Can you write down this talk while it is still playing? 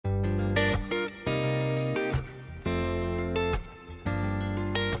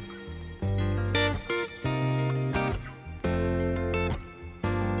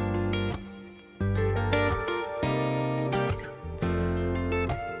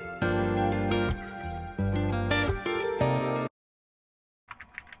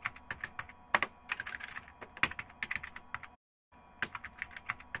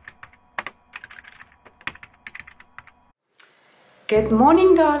Good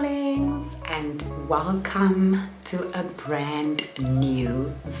morning, darlings, and welcome to a brand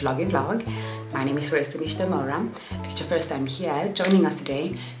new vloggy vlog. My name is Rose Mora. If it's your first time here joining us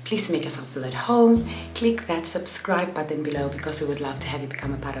today, please make yourself feel at home. Click that subscribe button below because we would love to have you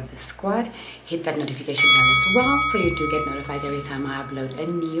become a part of the squad. Hit that notification bell as well so you do get notified every time I upload a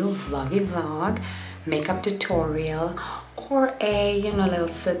new vloggy vlog, makeup tutorial, or a little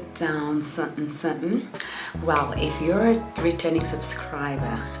sit down something. Well, if you're a returning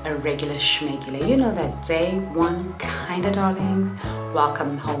subscriber, a regular schmegula, you know that day one kind of darlings.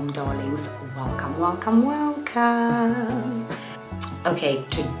 Welcome home, darlings. Welcome, welcome, welcome. Okay,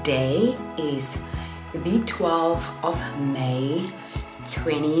 today is the 12th of May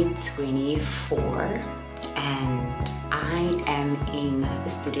 2024 and I am in the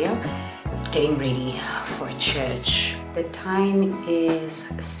studio getting ready for church. The time is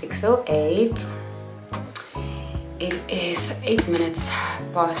 6:08. It is 8 minutes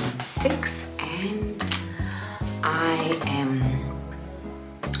past 6 and I am...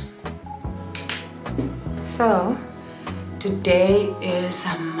 So today is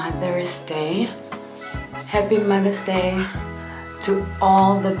Mother's Day. Happy Mother's Day to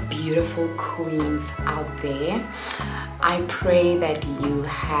all the beautiful queens out there. I pray that you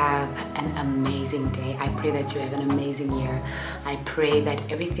have an amazing day. I pray that you have an amazing year. I pray that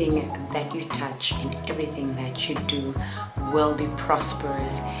everything that you touch and everything that you do will be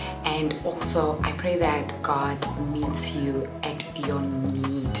prosperous. And also, I pray that God meets you at your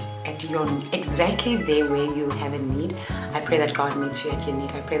need, exactly there where you have a need. I pray that God meets you at your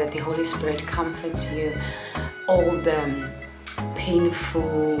need. I pray that the Holy Spirit comforts you. All the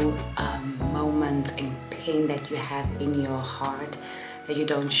painful moments and pain that you have in your heart that you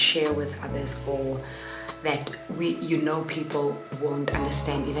don't share with others, or that people won't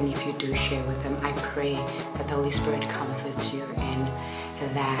understand even if you do share with them. I pray that the Holy Spirit comforts you and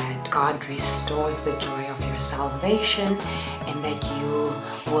that God restores the joy of your salvation and that you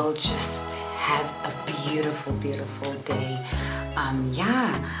will just have a beautiful, beautiful day.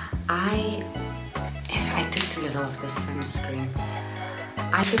 I took too little of the sunscreen.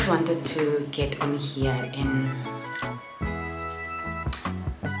 I just wanted to get on here and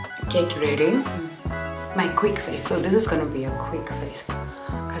get ready. My quick face. So this is gonna be a quick face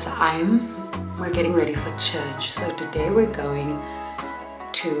because we're getting ready for church. So today we're going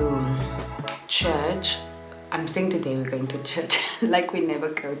to church. I'm saying today we're going to church like we never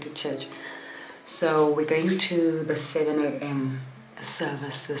go to church. So we're going to the 7 a.m.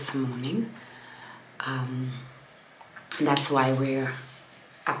 service this morning. That's why we're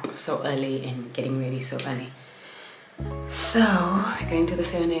up so early and getting ready so early. So we're going to the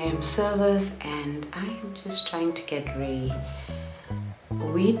 7 a.m. service and I'm just trying to get ready.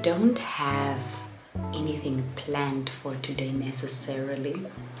 We don't have anything planned for today necessarily.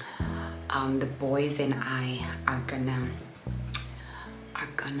 The boys and I are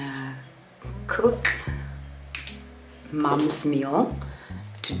gonna cook mom's meal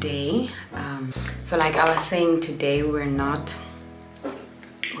today. So like I was saying, today we're not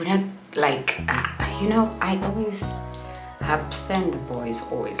like I always understand the boys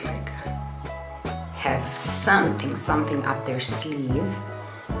always like have something up their sleeve,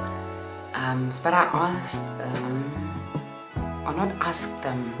 but I asked them, or not asked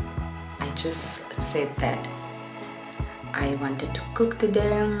them, I just said that I wanted to cook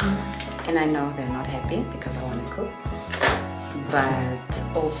today, and I know they're not happy because I want to cook. But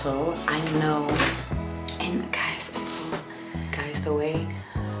also I know, and guys, the way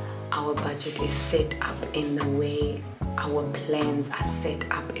our budget is set up, in the way our plans are set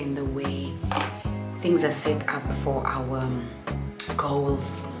up, in the way things are set up for our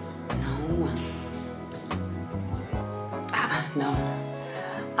goals, no,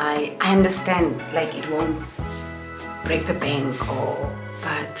 I understand like it won't break the bank,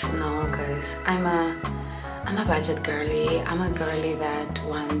 but no guys, I'm a budget girly. I'm a girly that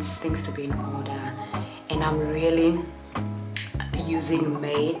wants things to be in order, and I'm really using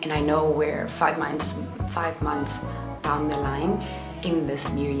May, and I know we're 5 months down the line in this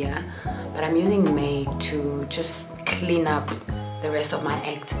new year, but I'm using May to just clean up the rest of my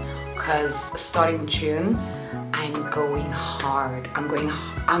act, because starting June I'm going hard. I'm going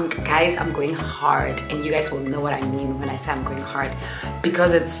hard, and you guys will know what I mean when I say I'm going hard,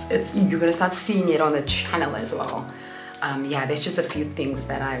 because it's you're gonna start seeing it on the channel as well. Yeah, there's just a few things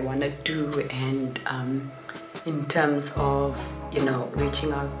that I want to do, and in terms of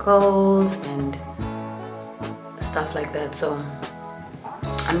reaching our goals and stuff like that. So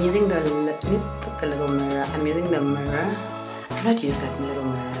I'm using the little mirror. I'm using the mirror. I've not used that little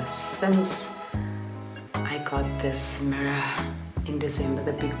mirror since I got this mirror in December,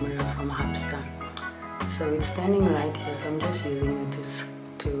 the big mirror from Hubster. So it's standing right here, so I'm just using it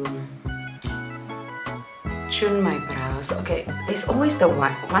to tune my brows. Okay, there's always the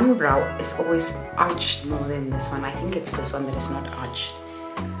one brow is always arched more than this one. I think it's this one that is not arched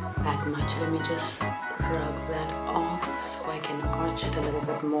that much. Let me just rub that off so I can arch it a little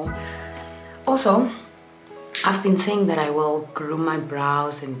bit more. Also, I've been saying that I will groom my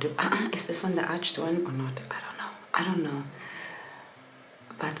brows and do... is this one the arched one or not? I don't know.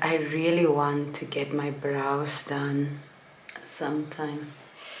 But I really want to get my brows done sometime.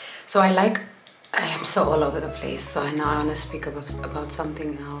 So I am so all over the place, so now I want to speak about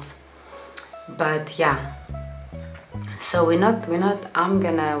something else. But yeah, so we're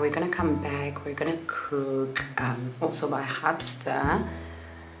gonna come back, we're gonna cook. Also my Hubster,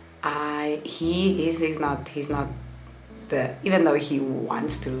 he's not the, even though he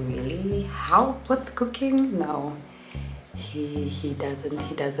wants to really help with cooking, no, he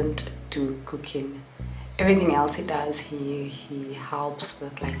doesn't do cooking. Everything else he does, he helps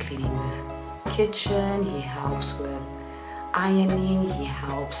with like cleaning the kitchen, he helps with ironing, he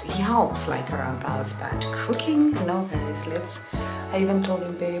helps like around the house, but cooking, no guys. I even told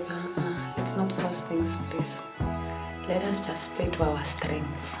him, babe, let's not force things, please. Let us just play to our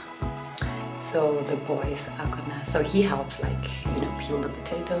strengths. So the boys are gonna, so he helps, like, you know, peel the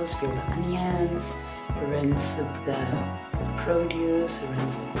potatoes, peel the onions, rinse the produce,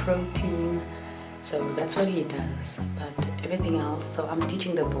 rinse the protein. So that's what he does, but everything else, so I'm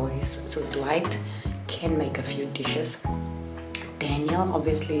teaching the boys. So Dwight can make a few dishes. Daniel,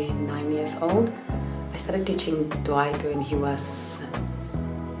 obviously 9 years old. I started teaching Dwight when he was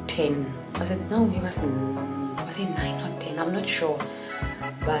 10. Was he 9 or 10? I'm not sure.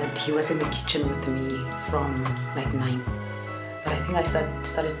 But he was in the kitchen with me from like 9. But I think I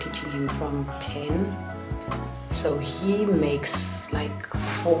started teaching him from 10. So he makes like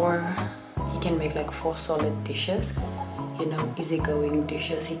 4. He can make like 4 solid dishes, you know, easygoing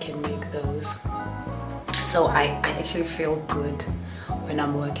dishes. He can make those. So I actually feel good when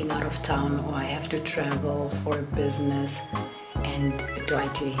I'm working out of town or I have to travel for a business and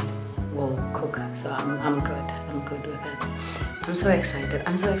Dwighty will cook. So I'm good with it. I'm so excited.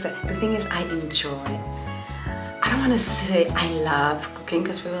 The thing is, I enjoy it. I don't want to say I love cooking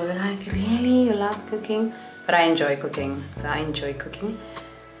because people will be like, really, you love cooking? But I enjoy cooking. So I enjoy cooking.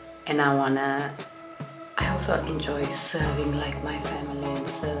 And I also enjoy serving like my family and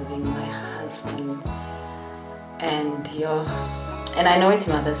serving my husband. And I know it's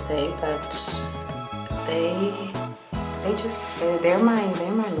Mother's Day, but they're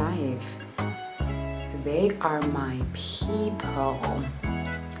my life. They are my people.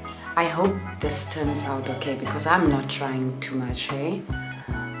 I hope this turns out okay because I'm not trying too much, hey?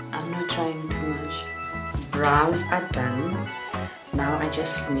 I'm not trying too much. Brows are done. Now I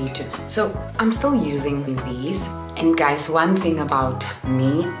just need to, so I'm still using these. And guys, one thing about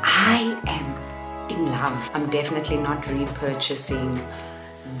me, I am in love. I'm definitely not repurchasing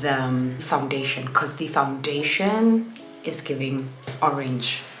the foundation because the foundation is giving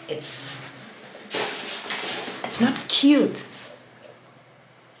orange. It's not cute.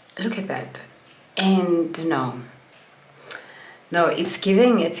 Look at that. And no, it's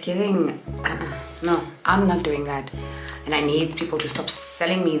giving no, I'm not doing that. And I need people to stop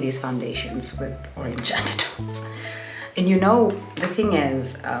selling me these foundations with orange undertones. And you know, the thing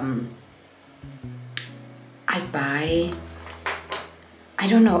is, I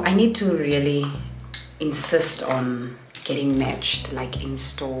don't know, I need to really insist on getting matched like in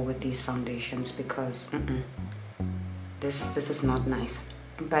store with these foundations because this is not nice.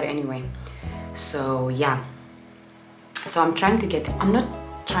 But anyway, so yeah, so I'm not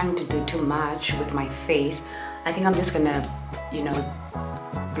trying to do too much with my face. I think I'm just gonna, you know,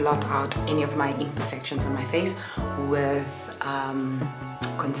 blot out any of my imperfections on my face with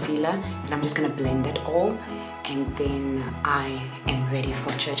concealer, and I'm just gonna blend it all, and then I am ready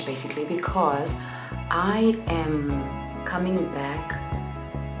for church basically because I am coming back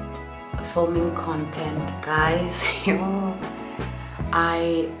filming content, guys.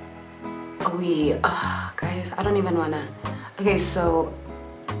 Guys, I don't even wanna. Okay, so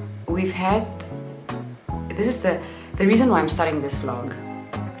we've had, this is the reason why I'm starting this vlog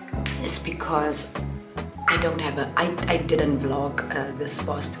is because I didn't vlog this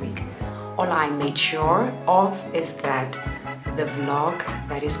past week. All I made sure of is that the vlog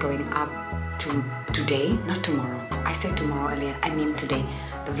that is going up today, not tomorrow, I said tomorrow earlier, I mean today,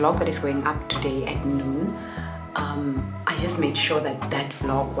 the vlog that is going up today at noon, I just made sure that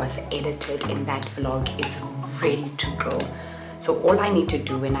vlog was edited and that vlog is ready to go. So all I need to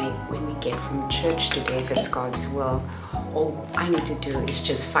do when we get from church today, if it's God's will, all I need to do is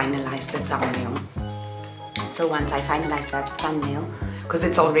just finalize the thumbnail. So once I finalize that thumbnail, because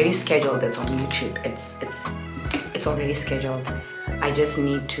it's already scheduled, it's on YouTube, it's already scheduled. I just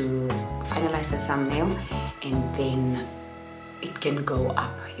need to finalize the thumbnail and then it can go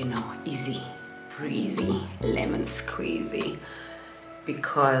up, you know, easy breezy, lemon squeezy,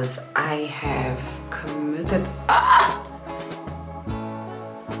 because I have committed,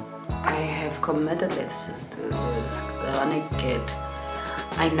 let's just do this.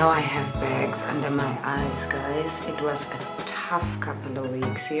 I know I have bags under my eyes, guys. It was a tough couple of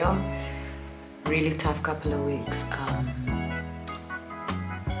weeks here, really tough couple of weeks, and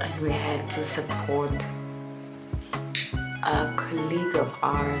we had to support a colleague of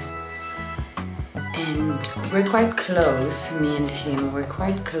ours, and we're quite close, me and him, we're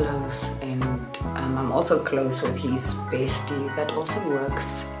quite close, and I'm also close with his bestie that also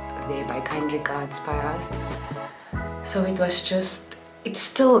works there by Kind Regards by us. So it was just, it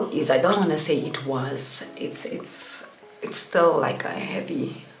still is, I don't want to say it was, it's still like a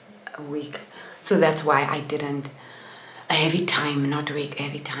heavy week. So that's why I didn't, a heavy time, not week,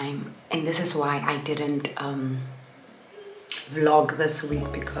 heavy time. And this is why I didn't vlog this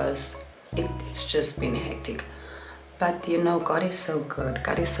week, because it's just been hectic. But you know, God is so good.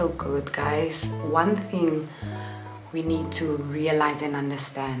 God is so good, guys. One thing we need to realize and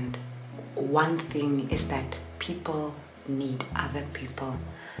understand, one thing is that people need other people.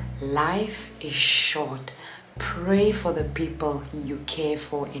 Life is short. Pray for the people you care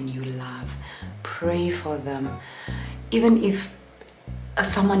for and you love. Pray for them. Even if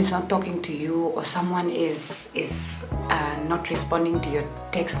someone is not talking to you, or someone is not responding to your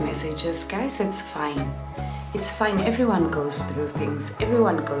text messages, guys, it's fine. It's fine. Everyone goes through things.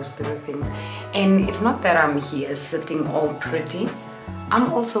 Everyone goes through things. And it's not that I'm here sitting all pretty.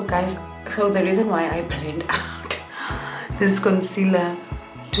 I'm also, guys, so the reason why I blend out this concealer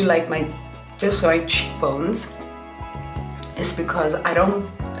to like just my cheekbones is because I don't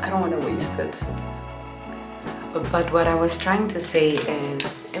want to waste it. But what I was trying to say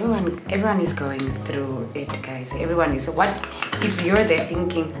is everyone is going through it, guys. Everyone is. What if you're there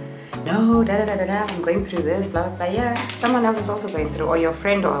thinking, no, I'm going through this, blah blah blah. Yeah, someone else is also going through, or your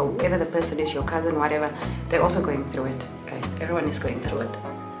friend, or whoever the person is, your cousin, whatever, they're also going through it, guys. Everyone is going through it.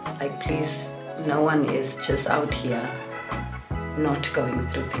 Like, please, no one is just out here not going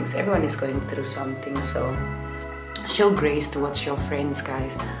through things. Everyone is going through something. So show grace towards your friends,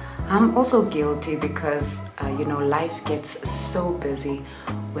 guys. I'm also guilty because you know, life gets so busy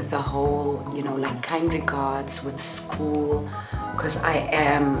with the whole, you know, like Kind Regards, with school, because I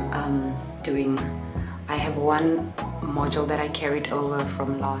am I have one module that I carried over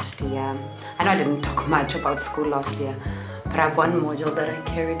from last year. I know I didn't talk much about school last year, but I have one module that I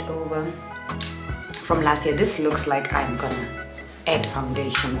carried over from last year. This looks like I'm gonna add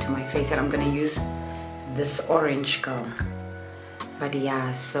foundation to my face, and I'm gonna use this orange girl. But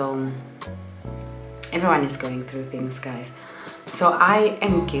yeah, so everyone is going through things, guys. So I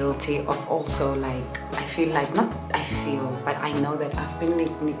am guilty of also, like, I know that I've been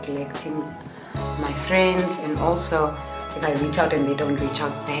like neglecting my friends, and also if I reach out and they don't reach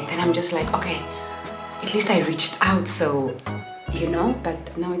out back, then I'm just like, okay, at least I reached out, so, you know.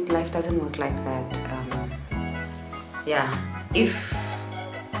 But no, life doesn't work like that. Yeah, if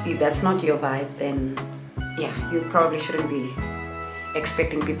that's not your vibe, then yeah, you probably shouldn't be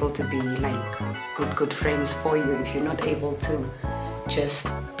expecting people to be like good friends for you if you're not able to just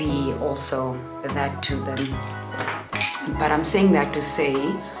be also that to them. But I'm saying that to say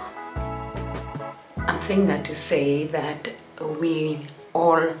that we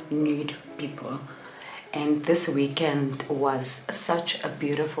all need people. And this weekend was such a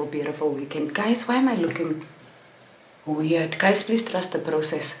beautiful weekend. Guys, why am I looking weird? Guys, please trust the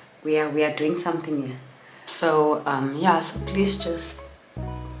process. We are doing something here. So yeah, so please just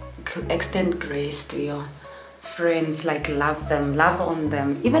extend grace to your friends, like love them, love on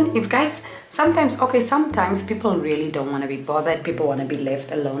them. Even if, guys, sometimes people really don't want to be bothered, people want to be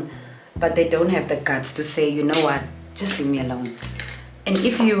left alone, but they don't have the guts to say, you know what, just leave me alone. And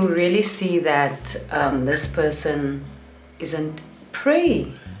if you really see that this person isn't,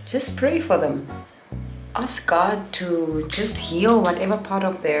 just pray for them. Ask God to just heal whatever part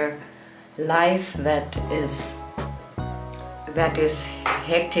of their life that is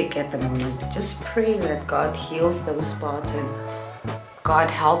hectic at the moment. Just pray that God heals those spots and God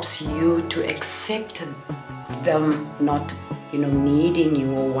helps you to accept them not, you know, needing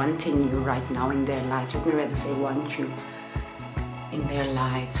you or wanting you right now in their life. Let me rather say want you in their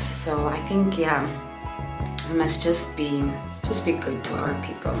lives. So I think, yeah, we must just be good to our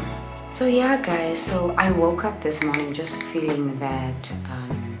people. So yeah guys, so I woke up this morning just feeling that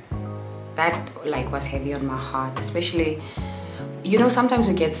that like was heavy on my heart, especially, you know, sometimes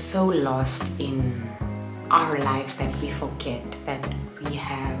we get so lost in our lives that we forget that we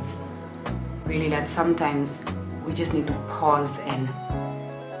have really, that sometimes we just need to pause and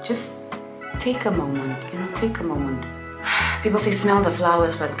just take a moment, you know, take a moment. People say smell the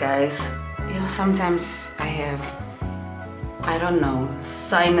flowers, but guys, you know, sometimes I have, I don't know,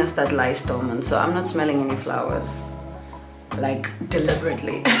 sinus that lies dormant, so I'm not smelling any flowers, like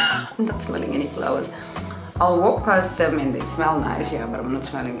deliberately. I'm not smelling any flowers. I'll walk past them and they smell nice, yeah, but I'm not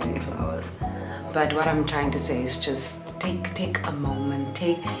smelling any flowers. But what I'm trying to say is just take a moment,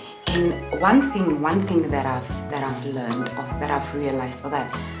 take in one thing that I've learned, or that I've realized, or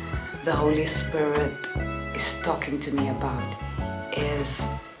that the Holy Spirit is talking to me about, is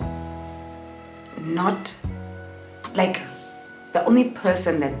not like, the only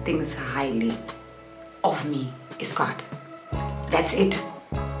person that thinks highly of me is God. That's it.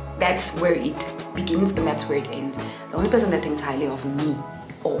 That's where it begins and that's where it ends. The only person that thinks highly of me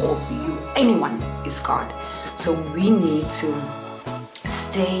or of you, anyone, is God. So we need to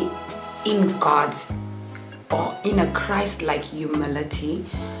stay in God's, or in a Christ-like humility,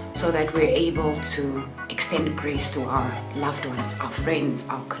 so that we're able to extend grace to our loved ones, our friends,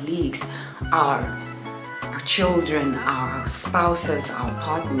 our colleagues, our children, our spouses, our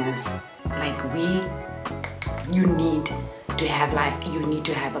partners. Like you need to have, like, you need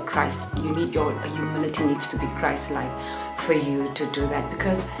to have a Christ, you need, your humility needs to be Christ-like for you to do that,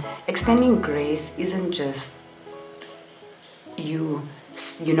 because extending grace isn't just you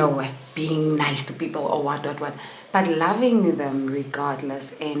know, being nice to people or what, but loving them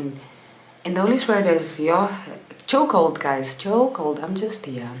regardless. And the Holy Spirit is your chokehold, guys, chokehold. I'm just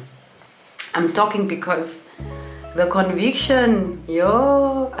here. I'm talking because the conviction,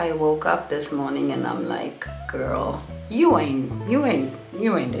 I woke up this morning and I'm like, girl, you ain't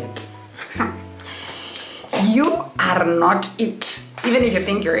it. You are not it. Even if you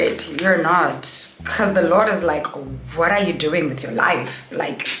think you're it, you're not. Because the Lord is like, what are you doing with your life?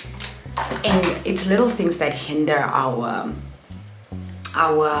 Like, and it's little things that hinder our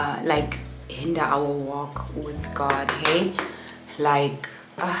walk with God, hey? Like,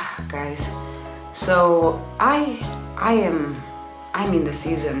 guys. So I'm in the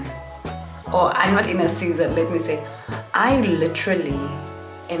season, or I'm not in a season, let me say. I literally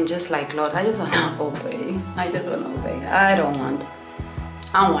am just like, Lord, I just want to obey. I just want to obey. I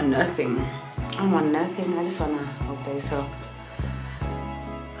want nothing. I want nothing. I just want to obey. So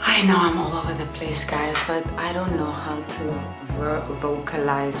I know I'm all over the place, guys, but I don't know how to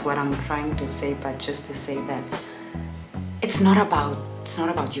vocalize what I'm trying to say, but just to say that it's not about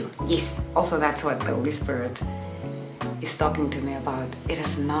you. Yes, also that's what the Holy Spirit is talking to me about. It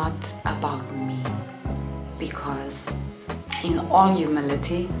is not about me, because in all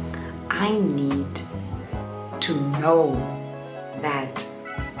humility, I need to know that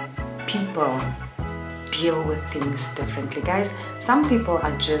people deal with things differently, guys. Some people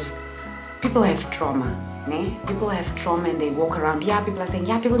are just, people have trauma, né? People have trauma and they walk around, yeah, people are saying,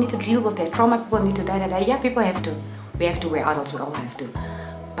 yeah, people need to deal with their trauma, people need to die, yeah, people have to. We have to, we're adults, we all have to.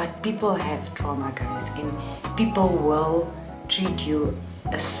 But people have trauma, guys, and people will treat you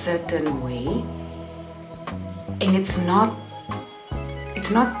a certain way, and it's not,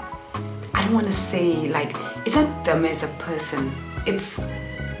 I don't want to say, like, it's not them as a person, it's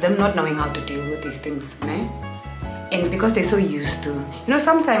them not knowing how to deal with these things, né? And because they're so used to, you know,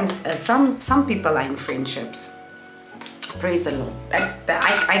 sometimes some people are in friendships, praise the Lord,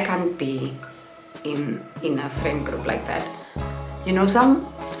 I can't be in a friend group like that. You know, some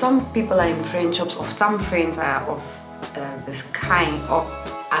people are in friendships, or some friends are of this kind, or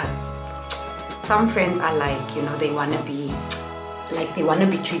some friends are like, you know, they want to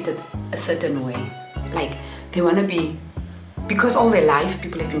be treated a certain way, like they want to be, because all their life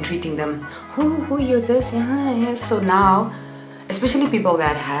people have been treating them, who you're this, yeah. So now, especially people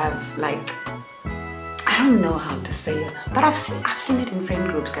that have, like, I don't know how to say it, but I've seen it in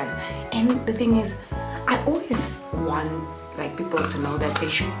friend groups, guys. And the thing is, I always want, like, people to know that they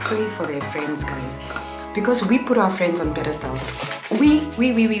should pray for their friends, guys, because we put our friends on pedestals. We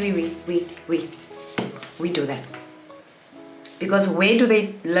do that. Because where do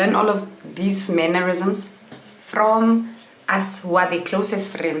they learn all of these mannerisms? From us, who are the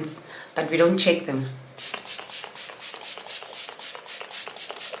closest friends, but we don't check them.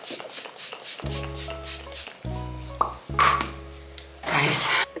 Guys,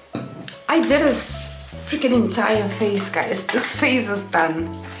 I did a freaking entire face, guys. This face is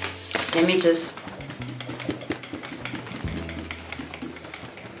done. Let me just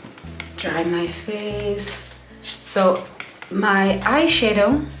dry my face. So my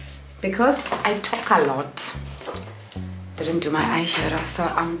eyeshadow, because I talk a lot, didn't do my eyeshadow, so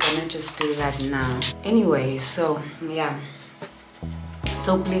I'm gonna just do that now. Anyway, so yeah.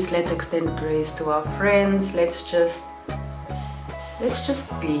 So please, let's extend grace to our friends. Let's just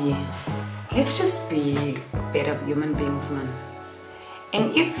be better human beings, man.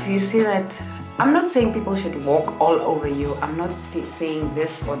 And if you see that, I'm not saying people should walk all over you. I'm not saying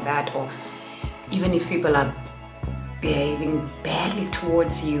this or that, or even if people are behaving badly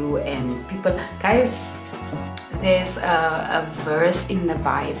towards you and people, guys, there's a verse in the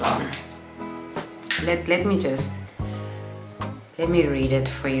Bible. Let me read it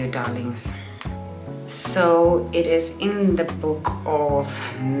for you, darlings. So it is in the book of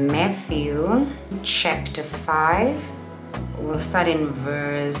Matthew, chapter 5. We'll start in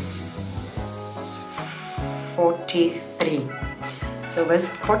verse 43. So verse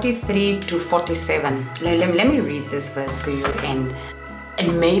 43 to 47. Let me read this verse to you, and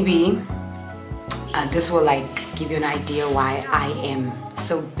maybe this will like give you an idea why I am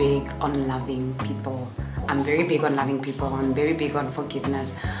so big on loving people. I'm very big on loving people. I'm very big on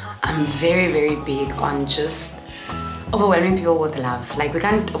forgiveness. I'm very, very big on just overwhelming people with love. Like, we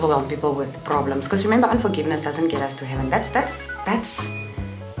can't overwhelm people with problems, because remember, unforgiveness doesn't get us to heaven. That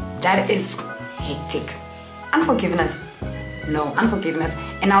is hectic. Unforgiveness. No, unforgiveness.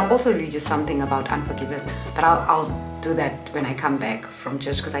 And I'll also read you something about unforgiveness, but I'll do that when I come back from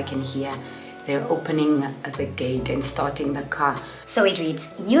church, because I can hear they're opening the gate and starting the car. So it reads,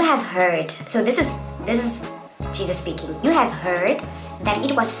 you have heard. So this is Jesus speaking. You have heard that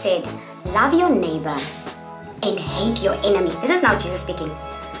it was said, love your neighbor and hate your enemy. This is now Jesus speaking.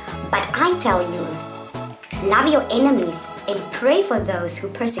 But I tell you, love your enemies and pray for those who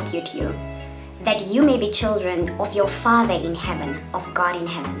persecute you, that you may be children of your Father in heaven, of God in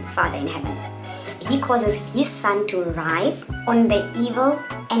heaven, Father in heaven. He causes his sun to rise on the evil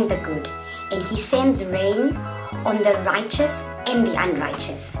and the good, and he sends rain on the righteous and the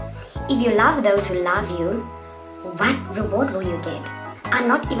unrighteous. If you love those who love you, what reward will you get? Are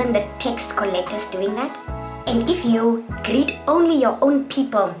not even the tax collectors doing that? And if you greet only your own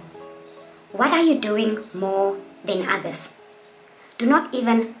people, what are you doing more than others? Do not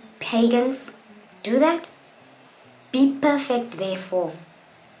even pagans do that? Be perfect, therefore,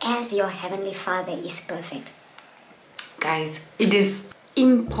 as your heavenly Father is perfect. Guys, it is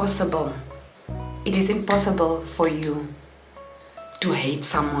impossible. It is impossible for you to hate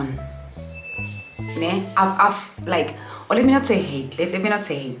someone. I've like, or let me not say hate. Let me not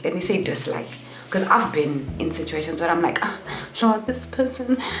say hate. Let me say dislike. Because I've been in situations where I'm like, oh, Lord, this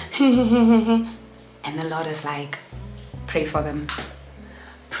person. And the Lord is like, pray for them.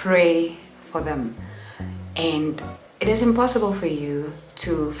 Pray for them. And it is impossible for you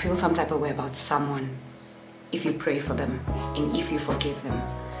to feel some type of way about someone if you pray for them and if you forgive them.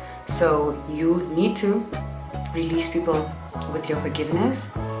 So you need to release people with your forgiveness,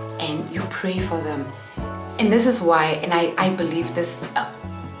 and you pray for them. And this is why, and I believe this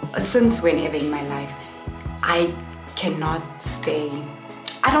since whenever in my life, I cannot stay.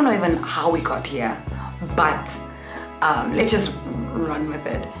 I don't know even how we got here, but let's just run with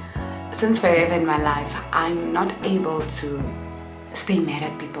it. Since forever in my life, I'm not able to stay mad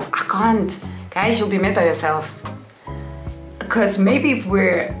at people. I can't. Guys, you'll be mad by yourself. Because maybe if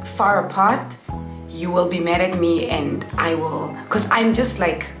we're far apart, you will be mad at me and I will, because I'm just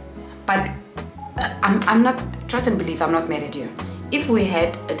like, but I'm not, trust and believe, I'm not mad at you. If we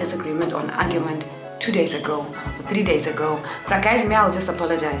had a disagreement or an argument 2 days ago or 3 days ago, but guys, me, I'll just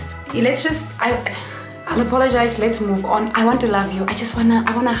apologize. I'll apologize, let's move on. I want to love you. I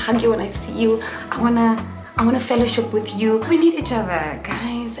wanna hug you when I see you. I wanna fellowship with you. We need each other,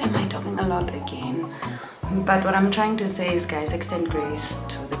 guys. Am I talking a lot again? But what I'm trying to say is, guys, extend grace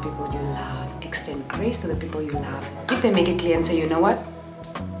to the people you love. Extend grace to the people you love. If they make it clear and say, you know what?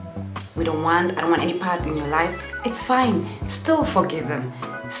 I don't want any part in your life. It's fine. Still forgive them.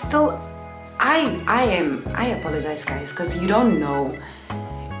 Still, I apologize, guys, because you don't know.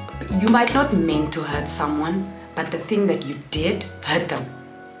 You might not mean to hurt someone, but the thing that you did hurt them.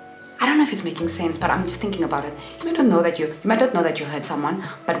 I don't know if it's making sense, but I'm just thinking about it. You might not know that you hurt someone,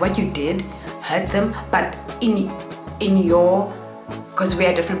 but what you did hurt them. But in your, because we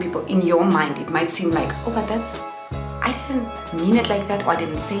are different people, in your mind it might seem like, oh, but I didn't mean it like that, or I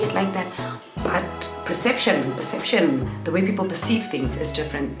didn't say it like that. But perception, the way people perceive things is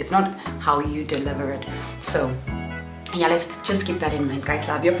different. It's not how you deliver it. So yeah, let's just keep that in mind, guys.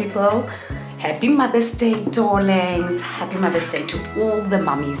 Love your people. Happy Mother's Day, darlings. Happy Mother's Day to all the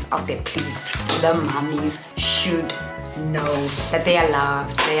mummies out there. Please, the mummies should know that they are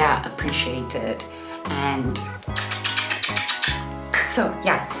loved, they are appreciated. And so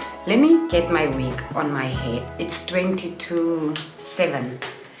yeah, let me get my wig on my head. It's 7.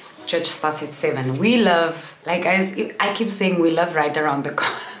 Church starts at 7. We love, like I keep saying, we love right around the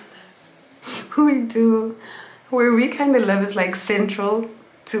corner. We do. Where we kind of live is like central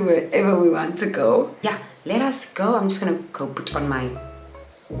to wherever we want to go. Yeah, let us go. I'm just gonna go put on my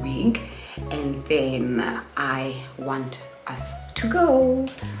wig and then I want us to go.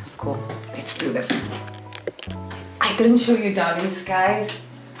 Cool, let's do this. I didn't show you, darlings, guys.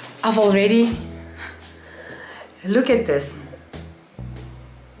 I've already, look at this.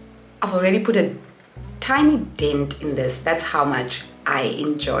 I've already put a tiny dent in this. That's how much I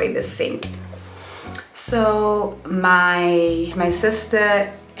enjoy this scent. So my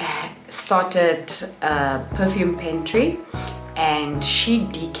sister started a perfume pantry, and she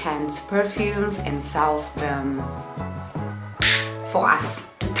decants perfumes and sells them for us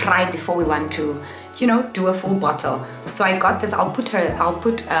to try before we want to, you know, do a full bottle. So I got this. I'll put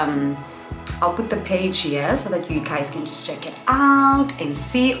the page here so that you guys can just check it out and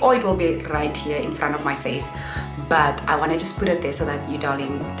see, or it will be right here in front of my face. But I want to just put it there so that you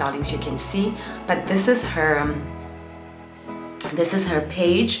darlings, you can see. But this is her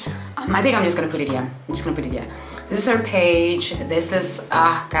page. I think I'm just gonna put it here. I'm just gonna put it here. This is her page. This is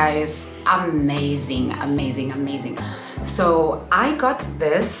guys, amazing. So I got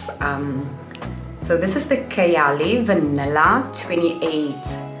this. So this is the Kayali Vanilla 28.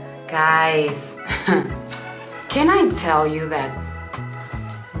 Guys, can I tell you that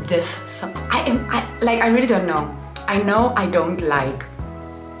this, I really don't know. I know I don't like,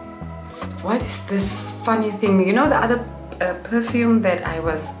 what is this funny thing? You know the other perfume that I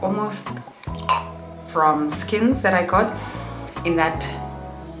was almost from Skins that I got in that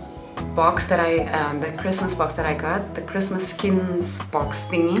box that the Christmas box that I got, the Christmas Skins box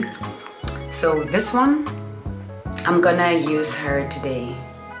thingy. So this one, I'm gonna use her today.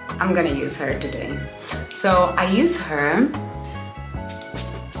 So I use her.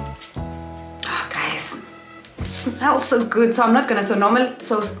 Oh guys, it smells so good. So I'm not gonna,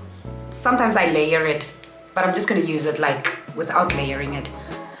 so sometimes I layer it, but I'm just gonna use it like without layering it.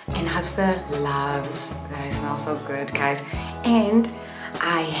 And Hubster loves that I smell so good, guys. And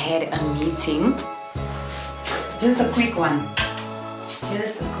I had a meeting, just a quick one.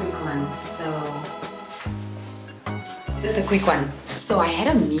 So I had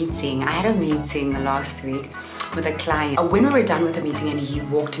a meeting last week with a client. When we were done with the meeting and he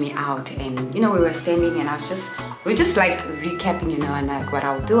walked me out, and you know, we were standing and we were just like recapping, you know, and like what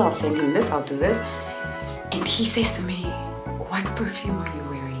I'll do, I'll send him this, I'll do this. And he says to me, what perfume are you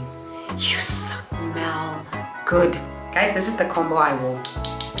wearing? You smell good. Guys, this is the combo I wore.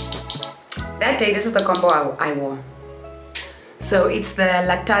 That day, this is the combo I wore. So it's the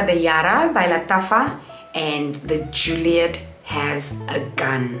Lata de Yara by Latafa and the Juliet Has a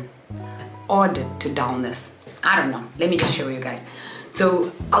Gun. Odd to dullness. I don't know. Let me just show you guys.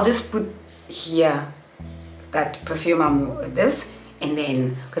 So I'll just put here that perfume, this, and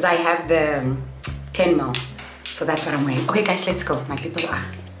then, because I have the 10 ml. So that's what I'm wearing. Okay guys, let's go. My people are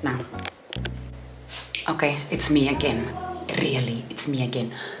now. Okay, it's me again. Really, it's me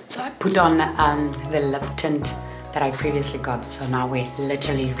again. So I put on the lip tint that I previously got. So now we're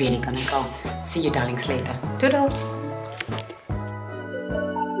literally really gonna go. See you darlings later. Toodles!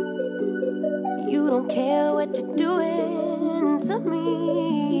 You don't care what you're doing to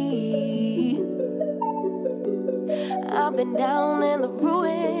me. I've been down in the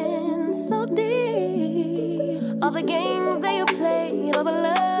ruins so deep. All the games that you play, all the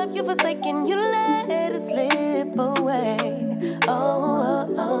love you've forsaken, you let it slip away.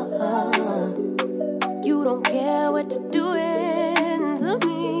 You don't care what you're doing to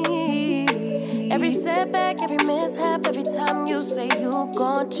me. Every setback, every mishap, every time you say you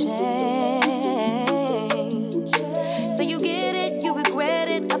gon' change. Say you get it, you regret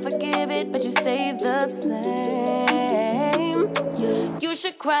it, I forgive it, but you stay the same. You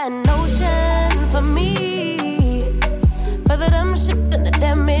should cry an ocean for me, for the dumb shit and the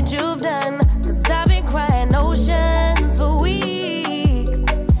damage you've done. Cause I've been crying oceans for weeks.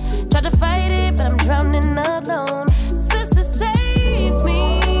 Tried to fight it, but I'm drowning alone. Sister, save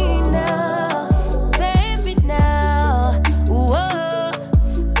me now. Save me now. Whoa.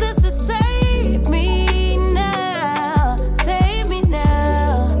 Sister, save me now. Save me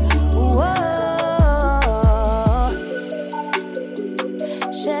now. Whoa.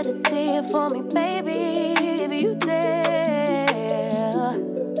 Shed a tear for me, baby, if you dare.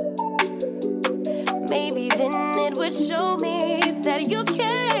 Maybe then it would show me that you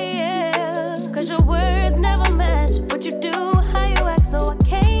care. Cause your words never match what you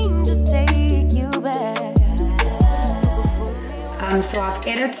So I've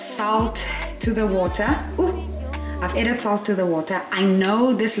added salt to the water. Ooh, I've added salt to the water. I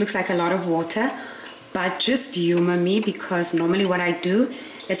know this looks like a lot of water, but just humor me, because normally what I do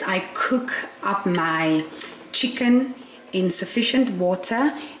is I cook up my chicken in sufficient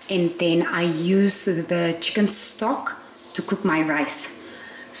water, and then I use the chicken stock to cook my rice.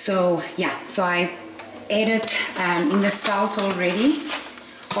 So yeah, so I added in the salt already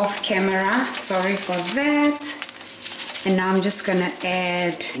off camera, sorry for that. And now I'm just gonna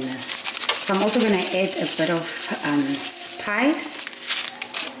add this. So I'm also gonna add a bit of spice.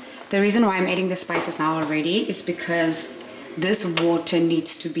 The reason why I'm adding the spices now already is because this water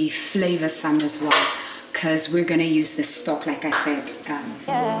needs to be flavorsome as well, because we're gonna use the stock, like I said.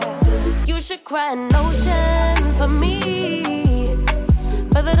 You should cry an ocean for me,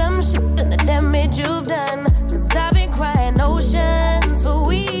 for the dumb shit and the damage you've done. Cause I've been crying oceans for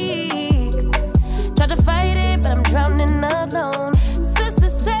weeks. Tried to fight it, but I'm drowning alone. Sister,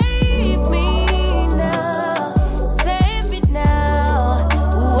 save me now. Save me now.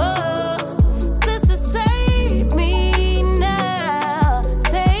 Whoa. Sister, save me now.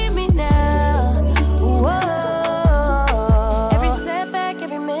 Save me now. Whoa. Every setback,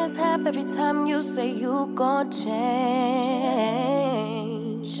 every mishap, every time you say you gon' change.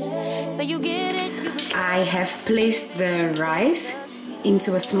 Say you get it. I have placed the rice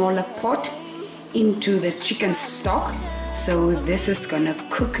into a smaller pot, into the chicken stock. So this is gonna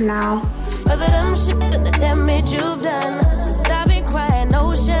cook now. For the dumb shit and the damage you've done. Cause I've been crying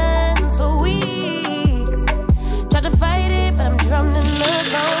oceans for weeks. Tried to fight it, but I'm drowning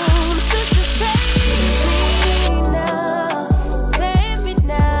alone. Sister, save me now. Save me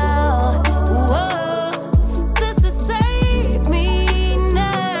now. Whoa. Sister, save me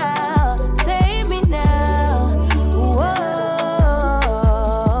now. Save me now. Whoa.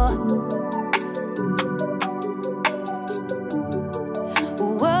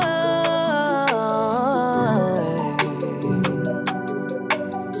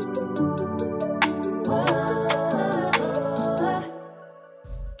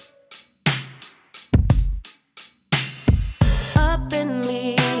 Up and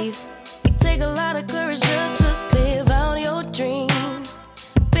leave. Take a lot of courage just to live out your dreams.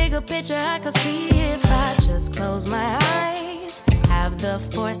 Bigger picture I could see if I just close my eyes. Have the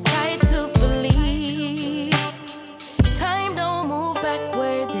foresight to believe. Time don't move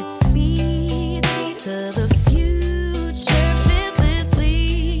backwards, it speeds to the future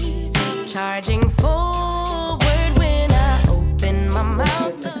fearlessly. Charging forward when I open my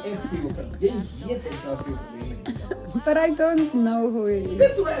mouth. But I don't know who he is.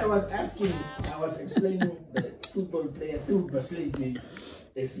 That's why I was asking. I was explaining the football player to Basley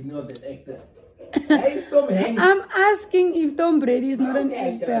is not an actor. Hij is Tom Hanks. I'm asking if Tom Brady is not an I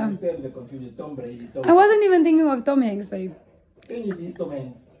can actor. understand the confusion. Tom Brady. I wasn't even thinking of Tom Hanks, babe. Ken je wie Tom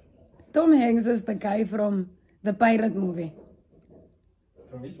Hanks? Tom Hanks is the guy from the pirate movie.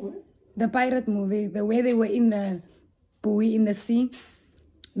 From which movie? The pirate movie, the way they were in the buoy in the sea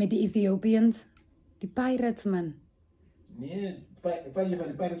met the Ethiopians. The pirates, man. Nee, van je van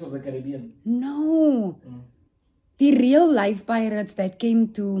the Pirates of the Caribbean. No. The real life pirates that came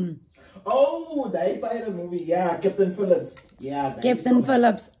to... Oh, die pirate movie. Ja, Captain Phillips. Ja, Captain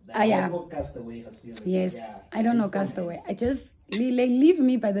Phillips. Ah, ja. Ook Castaway gespeeld. Yes, Ja, I don't know Tom Castaway. Hanks. I just leave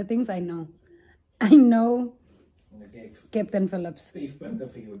me by the things I know. I know Okay, Captain Phillips. 5 punten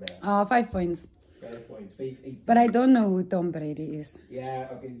voor jou daar. Oh, 5 points. 5 points. 5, 8. But I don't know who Tom Brady is. Ja,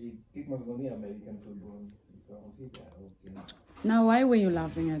 oké. Ik was nog niet American football. Zo ziet dat ook. Now, why were you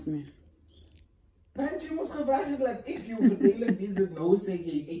laughing at me? Want je moest gevraagd hebben dat ik je vertellen is het nou zeg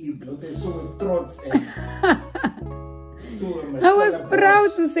je die bloed is zo trots en zo. I was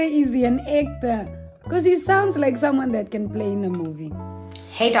proud to say he's an actor. Because he sounds like someone that can play in a movie.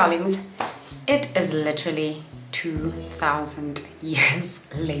 Hey darlings, it is literally 2,000 years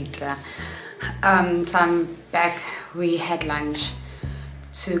later. So I'm back, we had lunch,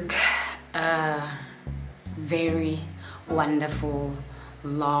 took a very wonderful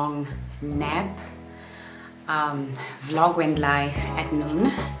long nap. Vlog went live at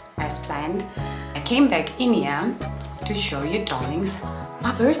noon as planned. I came back in here to show you darlings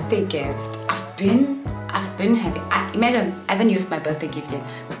my birthday gift. I've been having, imagine I haven't used my birthday gift yet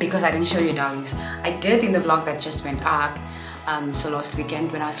because I didn't show you darlings. I did in the vlog that just went up. So last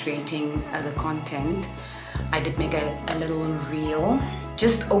weekend when I was creating the content, I did make a little reel.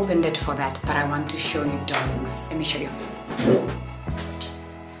 Just opened it for that, but I want to show you darlings. Let me show you.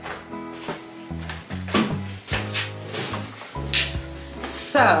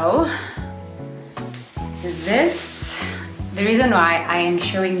 So the reason why I am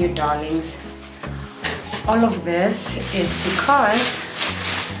showing you darlings all of this is because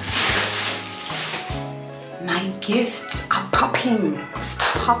my gifts are popping. It's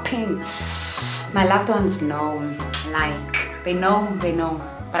popping. My loved ones know, like, they know.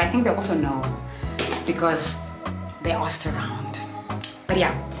 But I think they also know because they asked around. But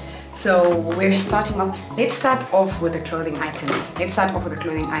yeah, so we're starting off. Let's start off with the clothing items.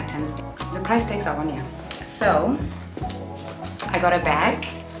 The price tags are on here. So I got a bag.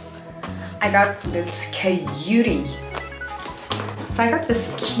 I got this cutie. So I got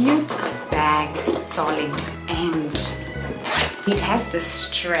this cute bag, darlings, and it has this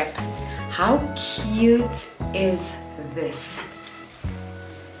strap. How cute is this?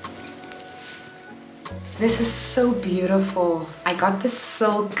 This is so beautiful. I got this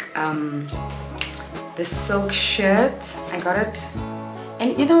silk shirt. I got it,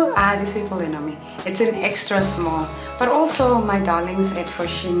 and you know, these people, they know me. It's an extra small, but also my darlings at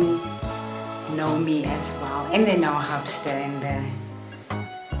Foshini know me as well, and they know Hubster and the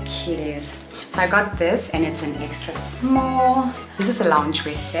kitties. So I got this, and it's an extra small. This is a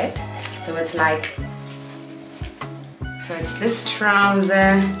loungewear set, so it's like, so it's this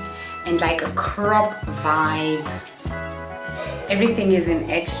trouser and like a crop vibe. Everything is in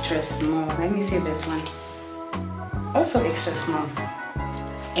extra small. Let me see this one, also extra small.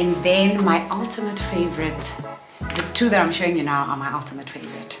 And then my ultimate favorite, the two that I'm showing you now are my ultimate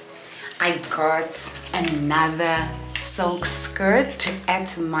favorite. I got another silk skirt to add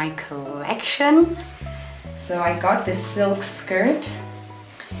to my collection. So I got this silk skirt.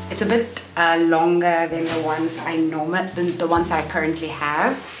 It's a bit longer than the ones the ones that I currently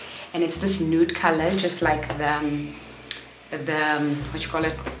have, and it's this nude color, just like the what you call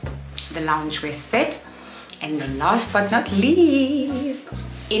it, the loungewear set. And then last but not least,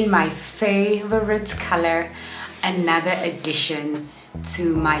 in my favorite color, another addition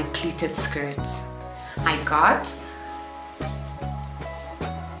to my pleated skirts. I got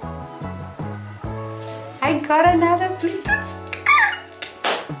another pleated skirt.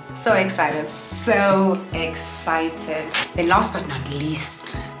 So excited, so excited. Then last but not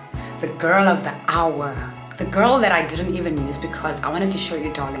least, the girl of the hour. The girl that I didn't even use because I wanted to show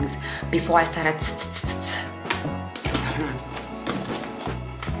you, darlings, before I started.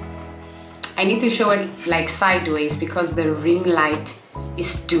 I need to show it like sideways because the ring light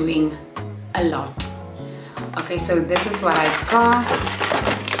is doing a lot. Okay, so this is what I got.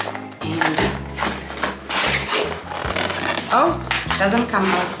 And oh, doesn't come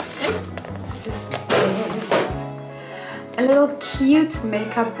out. It's just a little cute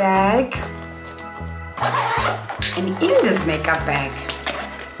makeup bag. And in this makeup bag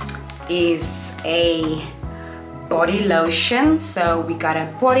is a body lotion. So we got a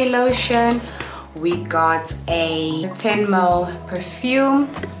body lotion, we got a 10 ml perfume,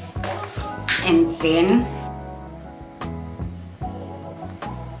 and then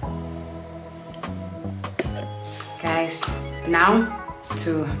guys, now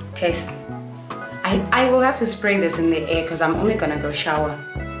to test. I will have to spray this in the air because I'm only gonna go shower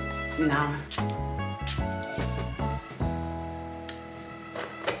now.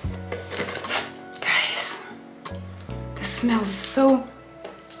 Smells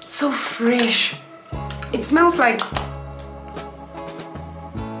so fresh. It smells like,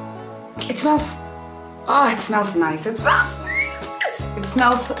 it smells nice. It smells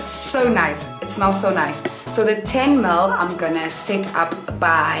so nice. It smells so nice. So the 10 ml I'm gonna set up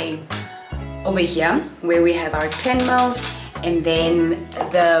by over here where we have our 10 ml, and then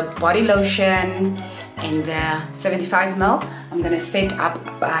the body lotion and the 75 ml I'm gonna set up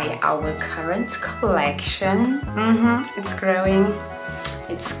by our current collection. It's growing.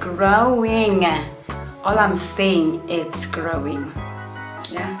 It's growing. All I'm saying, it's growing.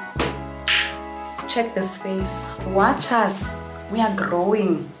 Yeah. Check this face. Watch us. We are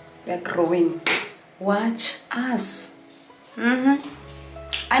growing. We are growing. Watch us.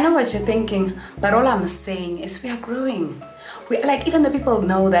 I know what you're thinking, but all I'm saying is we are growing. We, like, even the people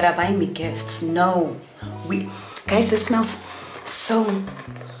know that are buying me gifts know. Guys, this smells so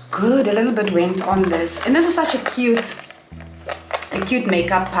good. A little bit went on this, and this is such a cute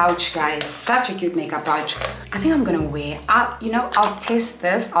makeup pouch, guys. Such a cute makeup pouch. I think I'm gonna wear, I'll test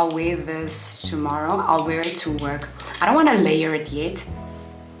this. I'll wear this tomorrow. I'll wear it to work. I don't want to layer it yet.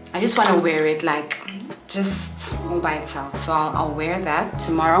 I just want to wear it like just all by itself. So I'll wear that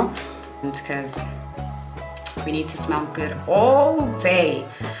tomorrow because we need to smell good all day.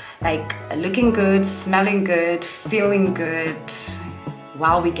 Like looking good, smelling good, feeling good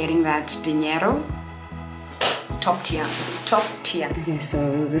while we're getting that dinero. Top tier, top tier. Okay,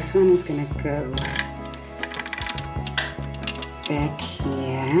 so this one is gonna go back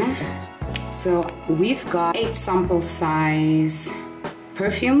here. So we've got 8 sample size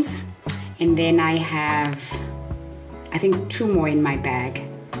perfumes, and then I have I think 2 more in my bag,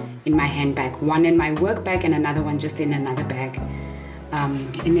 in my handbag. 1 in my work bag and another one just in another bag.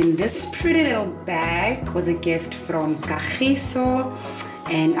 And then this pretty little bag was a gift from Kagiso,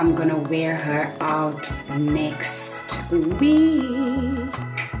 and I'm gonna wear her out next week.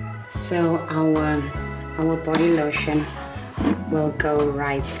 So our body lotion will go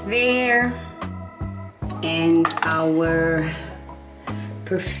right there, and our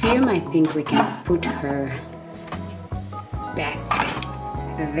perfume, I think we can put her back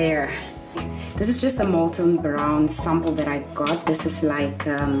there. This is just a Molten Brown sample that I got. This is like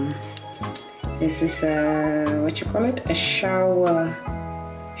this is a, what you call it, a shower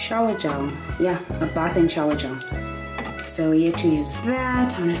gel. Yeah, a bath and shower gel. So yeah, to use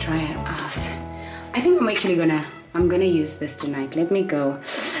that, I'm gonna try it out. I think I'm gonna use this tonight. Let me go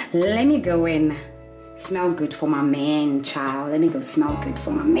and smell good for my man, child. Let me go smell good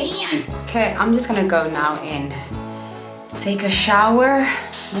for my man. Okay, I'm just gonna go now and take a shower.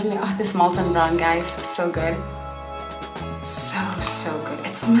 Oh, this Molten Brown, guys, so good. So good.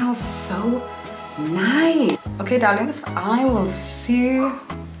 It smells so nice. Okay, darlings, I will see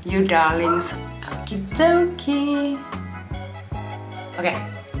you, darlings. Okie dokie. Okay,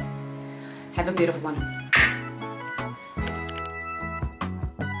 have a beautiful one.